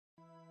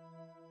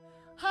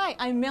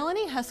Hi, I'm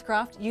Melanie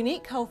Huscroft,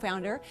 Younique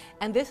co-founder,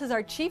 and this is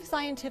our Chief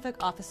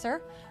Scientific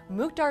Officer,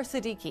 Mukhtar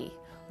Siddiqui.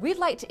 We'd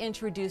like to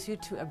introduce you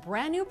to a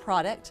brand new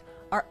product,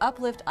 our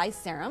Uplift Eye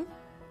Serum.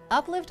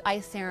 Uplift Eye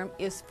Serum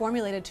is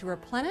formulated to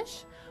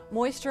replenish,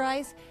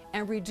 moisturize,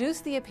 and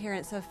reduce the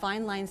appearance of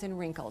fine lines and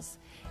wrinkles.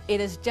 It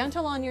is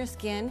gentle on your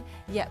skin,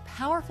 yet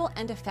powerful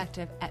and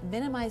effective at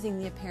minimizing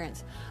the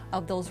appearance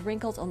of those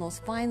wrinkles and those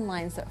fine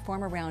lines that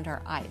form around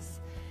our eyes.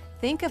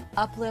 Think of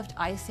Uplift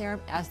Eye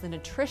Serum as the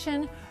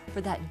nutrition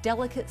for that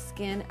delicate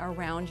skin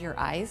around your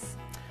eyes.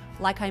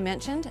 Like I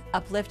mentioned,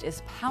 Uplift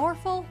is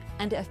powerful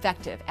and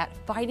effective at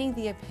fighting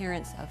the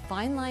appearance of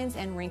fine lines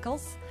and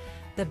wrinkles.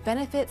 The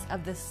benefits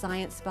of the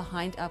science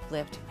behind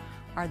Uplift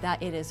are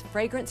that it is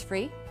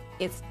fragrance-free,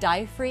 it's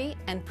dye-free,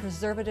 and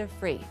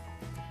preservative-free.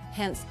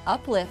 Hence,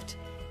 Uplift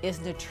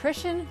is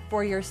nutrition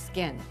for your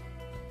skin.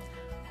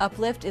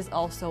 Uplift is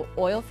also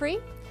oil-free,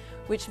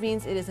 which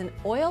means it is an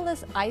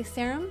oilless eye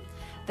serum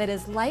that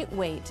is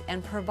lightweight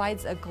and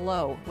provides a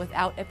glow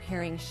without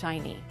appearing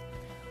shiny.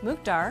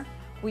 Mukhtar,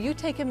 will you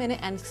take a minute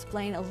and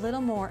explain a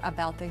little more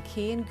about the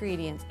key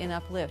ingredients in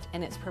Uplift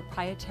and its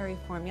proprietary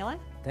formula?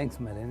 Thanks,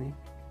 Melanie.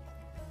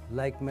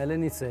 Like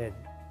Melanie said,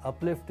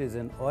 Uplift is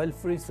an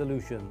oil-free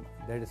solution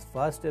that is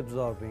fast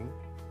absorbing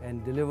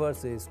and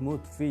delivers a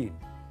smooth feel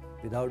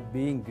without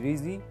being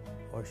greasy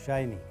or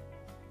shiny.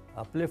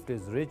 Uplift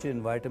is rich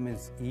in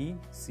vitamins E,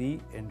 C,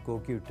 and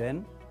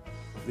CoQ10,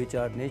 which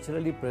are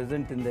naturally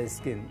present in the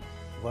skin,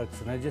 work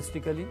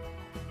synergistically,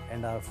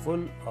 and are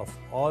full of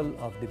all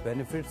of the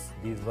benefits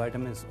these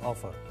vitamins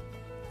offer.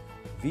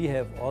 We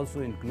have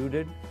also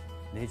included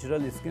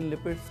natural skin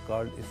lipids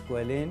called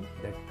squalane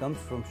that comes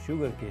from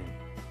sugarcane,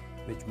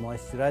 which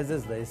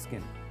moisturizes the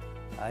skin.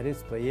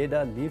 Iris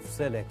paillada leaf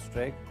cell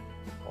extract,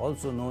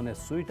 also known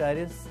as sweet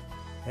iris,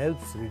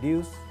 helps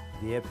reduce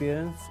the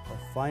appearance of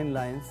fine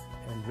lines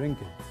and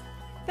wrinkles.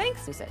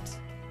 Thanks, Suzette.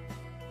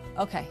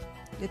 Okay,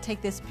 you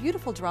take this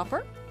beautiful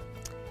dropper,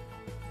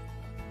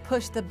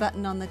 push the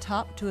button on the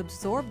top to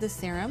absorb the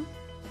serum.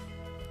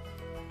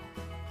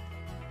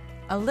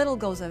 A little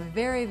goes a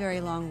very,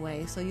 very long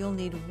way, so you'll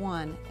need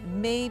 1,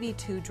 maybe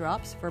 2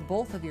 drops for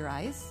both of your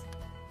eyes.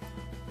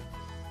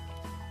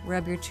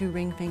 Rub your 2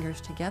 ring fingers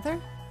together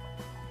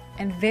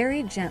and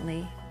very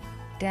gently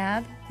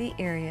dab the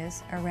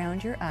areas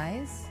around your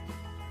eyes,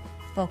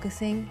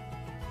 focusing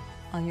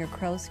on your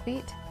crow's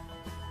feet.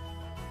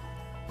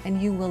 And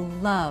you will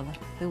love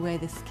the way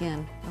the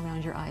skin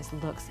around your eyes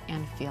looks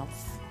and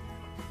feels.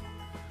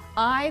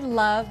 I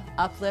love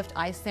Uplift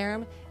Eye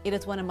Serum. It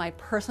is one of my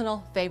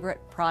personal favorite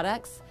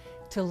products.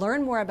 To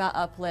learn more about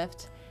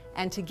Uplift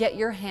and to get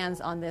your hands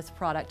on this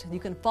product, you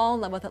can fall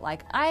in love with it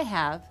like I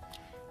have.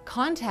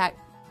 Contact